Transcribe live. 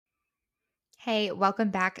Hey,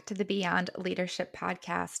 welcome back to the Beyond Leadership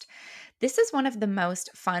podcast. This is one of the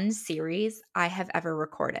most fun series I have ever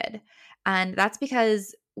recorded. And that's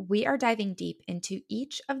because we are diving deep into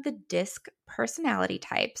each of the DISC personality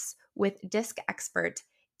types with DISC expert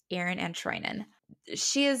Erin Antroinen.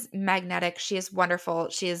 She is magnetic. She is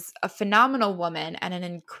wonderful. She is a phenomenal woman and an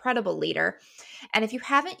incredible leader. And if you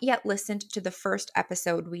haven't yet listened to the first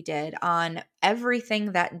episode we did on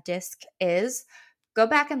everything that DISC is, go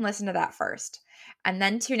back and listen to that first, and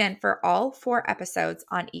then tune in for all 4 episodes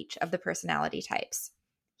on each of the personality types.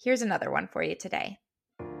 Here's another one for you today.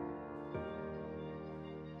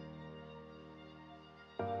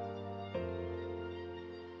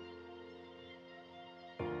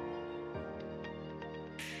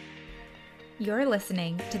 You're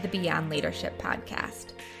listening to the Beyond Leadership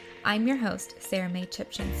podcast. I'm your host, Sarah Mae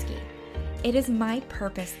Chipchinsky. It is my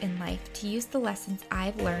purpose in life to use the lessons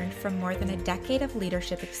I've learned from more than a decade of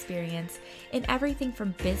leadership experience in everything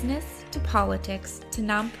from business to politics to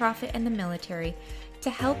nonprofit and the military to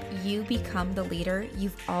help you become the leader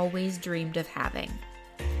you've always dreamed of having.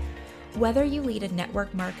 Whether you lead a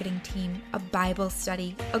network marketing team, a Bible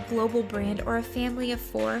study, a global brand, or a family of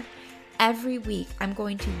 4, every week I'm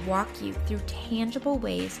going to walk you through tangible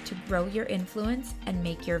ways to grow your influence and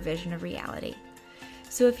make your vision a reality.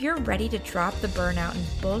 So if you're ready to drop the burnout and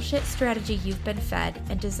bullshit strategy you've been fed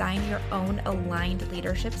and design your own aligned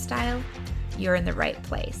leadership style, you're in the right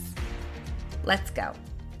place. Let's go. All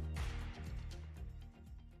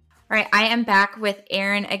right, I am back with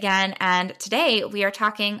Erin again, and today we are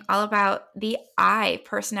talking all about the I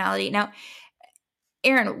personality. Now,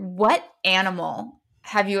 Erin, what animal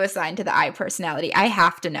have you assigned to the I personality? I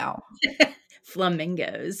have to know.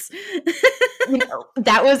 Flamingos.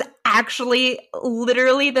 That was actually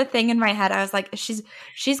literally the thing in my head. I was like,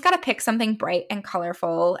 she's got to pick something bright and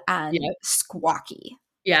colorful and squawky.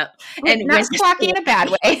 Yeah. And not squawky in a bad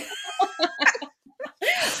way.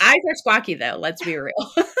 Eyes are squawky though. Let's be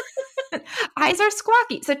real. Eyes are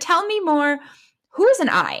squawky. So tell me more. Who is an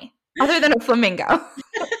I other than a flamingo?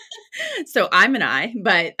 So I'm an I,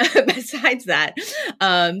 but besides that,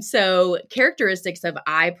 so characteristics of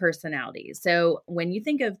I personalities. So when you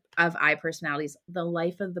think of I personalities, the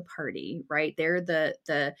life of the party, right? They're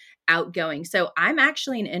the outgoing. So I'm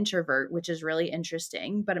actually an introvert, which is really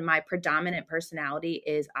interesting, but my predominant personality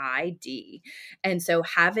is ID. And so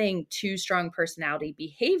having 2 strong personality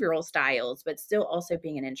behavioral styles, but still also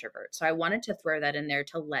being an introvert. So I wanted to throw that in there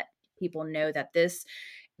to let people know that this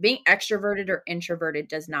being extroverted or introverted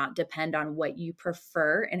does not depend on what you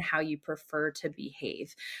prefer and how you prefer to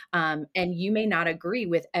behave. And you may not agree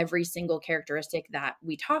with every single characteristic that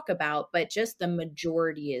we talk about, but just the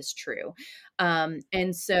majority is true.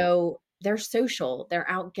 And so they're social, they're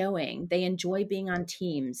outgoing, they enjoy being on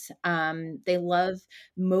teams. They love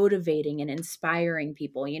motivating and inspiring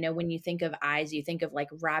people. You know, when you think of eyes, you think of like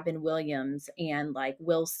Robin Williams and like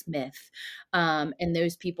Will Smith, and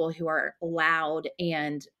those people who are loud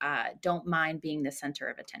and don't mind being the center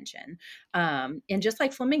of attention. And just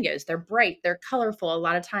like flamingos, they're bright, they're colorful. A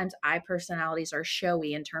lot of times I personalities are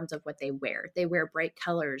showy in terms of what they wear. They wear bright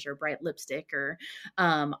colors or bright lipstick or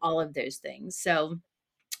all of those things. So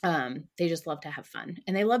they just love to have fun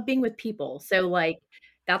and they love being with people. So like,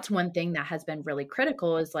 that's one thing that has been really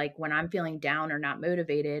critical is like when I'm feeling down or not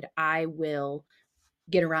motivated, I will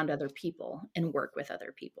get around other people and work with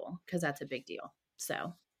other people because that's a big deal. So.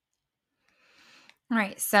 All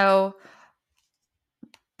right. So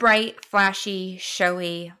bright, flashy,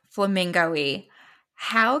 showy, flamingo-y.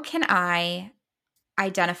 How can I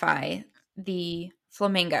identify the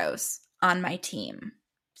flamingos on my team?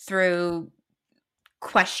 Through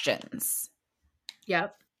questions.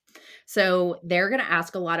 Yep. So they're going to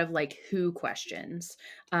ask a lot of like who questions.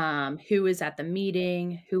 Who is at the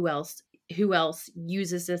meeting? Who else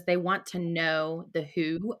uses this? They want to know the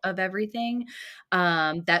who of everything.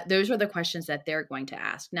 That those are the questions that they're going to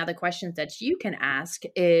ask. Now, the questions that you can ask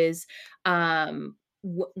is,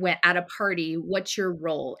 when at a party, what's your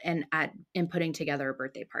role in putting together a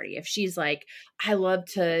birthday party? If she's like, I love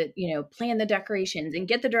to, plan the decorations and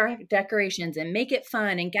get the decorations and make it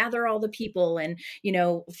fun and gather all the people. And,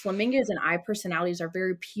 flamingos and I personalities are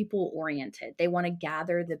very people oriented. They want to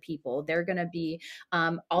gather the people. They're going to be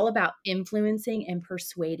all about influencing and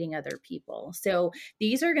persuading other people. So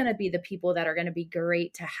these are going to be the people that are going to be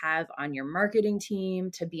great to have on your marketing team,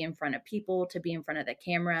 to be in front of people, to be in front of the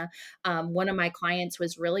camera. One of my clients clients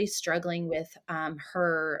was really struggling with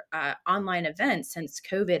her online events since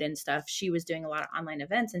COVID and stuff. She was doing a lot of online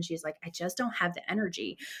events and she's like, I just don't have the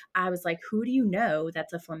energy. I was like, who do you know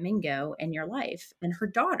that's a flamingo in your life? And her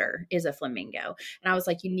daughter is a flamingo. And I was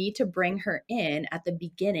like, you need to bring her in at the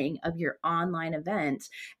beginning of your online event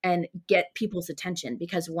and get people's attention,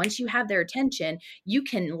 because once you have their attention, you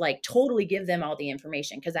can like totally give them all the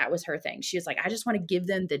information, because that was her thing. She was like, I just want to give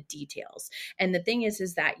them the details. And the thing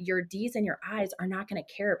is that your D's and your I's are not going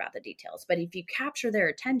to care about the details. But if you capture their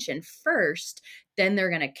attention first, then they're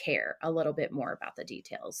going to care a little bit more about the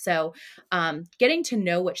details. So getting to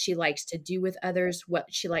know what she likes to do with others, what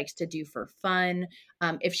she likes to do for fun,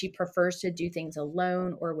 if she prefers to do things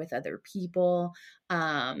alone or with other people,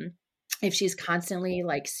 if she's constantly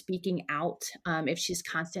like speaking out, if she's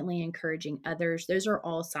constantly encouraging others, those are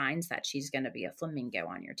all signs that she's going to be a flamingo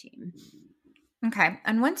on your team. Okay.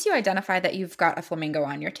 And once you identify that you've got a flamingo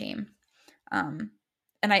on your team, and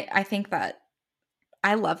I think that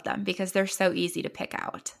I love them because they're so easy to pick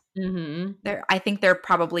out. Mm-hmm. I think they're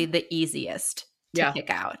probably the easiest to pick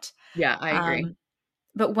out. Yeah, I agree.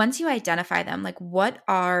 But once you identify them, like what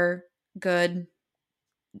are good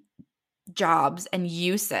jobs and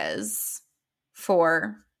uses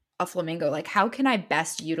for a flamingo? Like how can I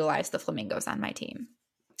best utilize the flamingos on my team?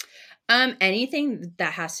 Anything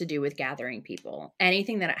that has to do with gathering people,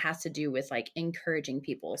 anything that it has to do with like encouraging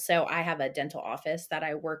people. So I have a dental office that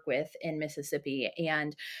I work with in Mississippi,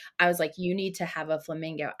 and I was like, you need to have a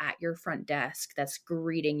flamingo at your front desk that's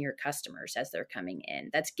greeting your customers as they're coming in.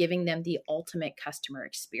 That's giving them the ultimate customer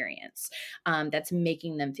experience. That's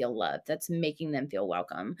making them feel loved. That's making them feel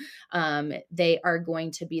welcome. They are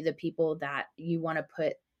going to be the people that you want to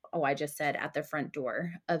put, I just said at the front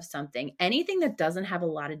door of something, anything that doesn't have a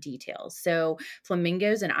lot of details. So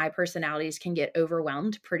flamingos and I personalities can get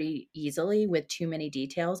overwhelmed pretty easily with too many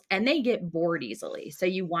details, and they get bored easily. So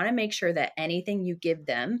you want to make sure that anything you give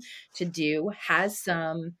them to do has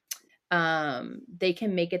some, they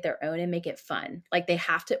can make it their own and make it fun. Like they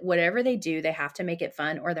have to, whatever they do, they have to make it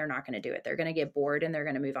fun or they're not going to do it. They're going to get bored and they're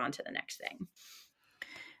going to move on to the next thing.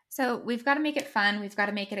 So we've got to make it fun. We've got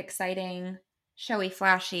to make it exciting, showy,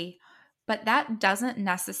 flashy, but that doesn't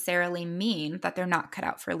necessarily mean that they're not cut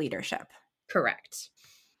out for leadership. Correct.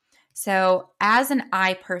 So as an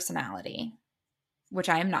I personality, which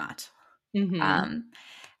I am not,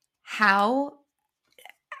 how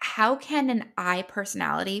can an I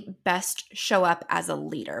personality best show up as a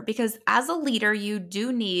leader? Because as a leader, you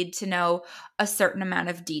do need to know a certain amount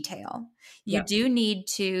of detail. You do need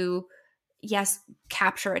to, yes,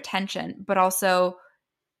 capture attention, but also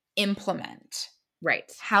implement.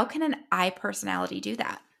 Right. How can an I personality do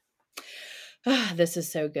that? This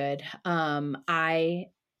is so good. I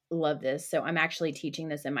love this. So I'm actually teaching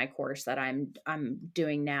this in my course that I'm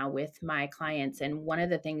doing now with my clients. And one of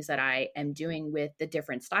the things that I am doing with the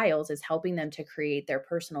different styles is helping them to create their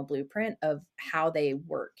personal blueprint of how they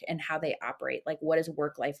work and how they operate. Like, what does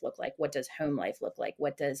work life look like? What does home life look like?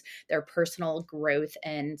 What does their personal growth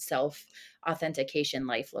and self authentication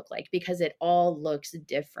life look like? Because it all looks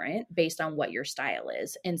different based on what your style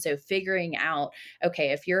is. And so figuring out, okay,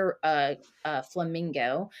 if you're a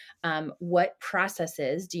flamingo, what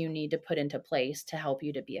processes do you need to put into place to help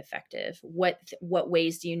you to be effective? What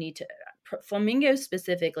ways do you need to, flamingos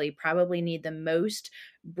specifically probably need the most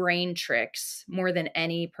brain tricks more than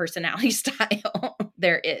any personality style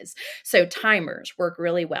there is. So timers work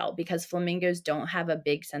really well because flamingos don't have a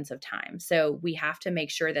big sense of time. So we have to make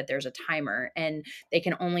sure that there's a timer and they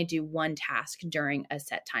can only do one task during a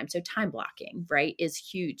set time. So time blocking, right, is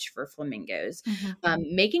huge for flamingos.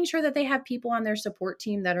 Making sure that they have people on their support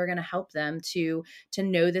team that are going to help them to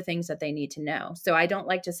know the things that they need to know. So I don't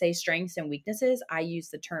like to say strengths and weaknesses. I use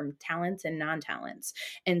the term talents and non-talents.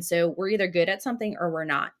 And so we're either good at something or we're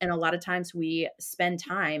not. And a lot of times we spend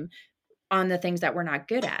time on the things that we're not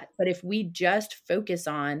good at. But if we just focus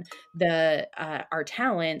on our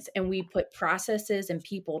talents and we put processes and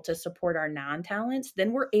people to support our non-talents,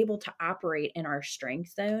 then we're able to operate in our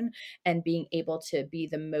strength zone and being able to be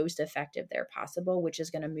the most effective there possible, which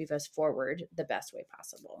is going to move us forward the best way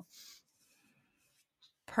possible.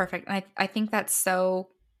 Perfect. And I think that's so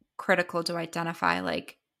critical to identify,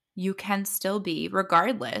 like, you can still be,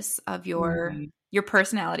 regardless of your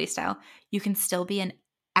personality style, you can still be an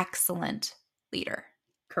excellent leader.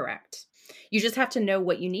 Correct. You just have to know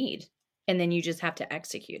what you need, and then you just have to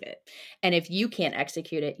execute it. And if you can't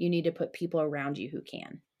execute it, you need to put people around you who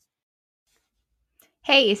can.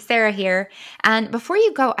 Hey, Sarah here. And before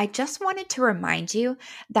you go, I just wanted to remind you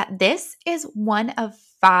that this is one of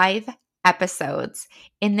 5 episodes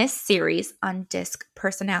in this series on DISC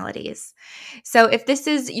personalities. So if this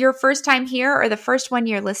is your first time here or the first one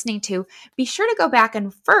you're listening to, be sure to go back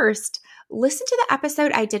and first listen to the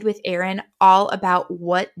episode I did with Erin all about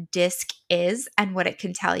what DISC is and what it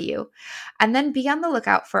can tell you. And then be on the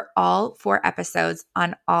lookout for all 4 episodes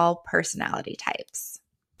on all personality types.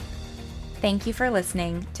 Thank you for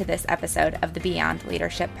listening to this episode of the Beyond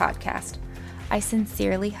Leadership Podcast. I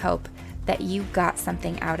sincerely hope that you got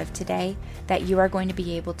something out of today that you are going to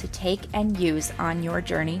be able to take and use on your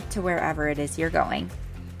journey to wherever it is you're going.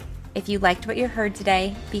 If you liked what you heard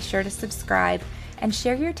today, be sure to subscribe and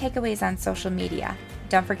share your takeaways on social media.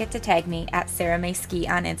 Don't forget to tag me at Sarah May Ski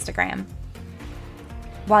on Instagram.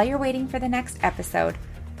 While you're waiting for the next episode,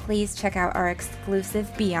 please check out our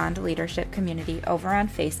exclusive Beyond Leadership community over on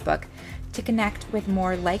Facebook to connect with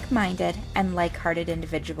more like-minded and like-hearted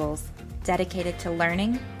individuals dedicated to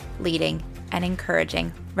learning, leading, and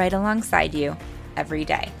encouraging right alongside you every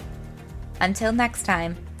day. Until next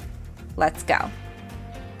time, let's go.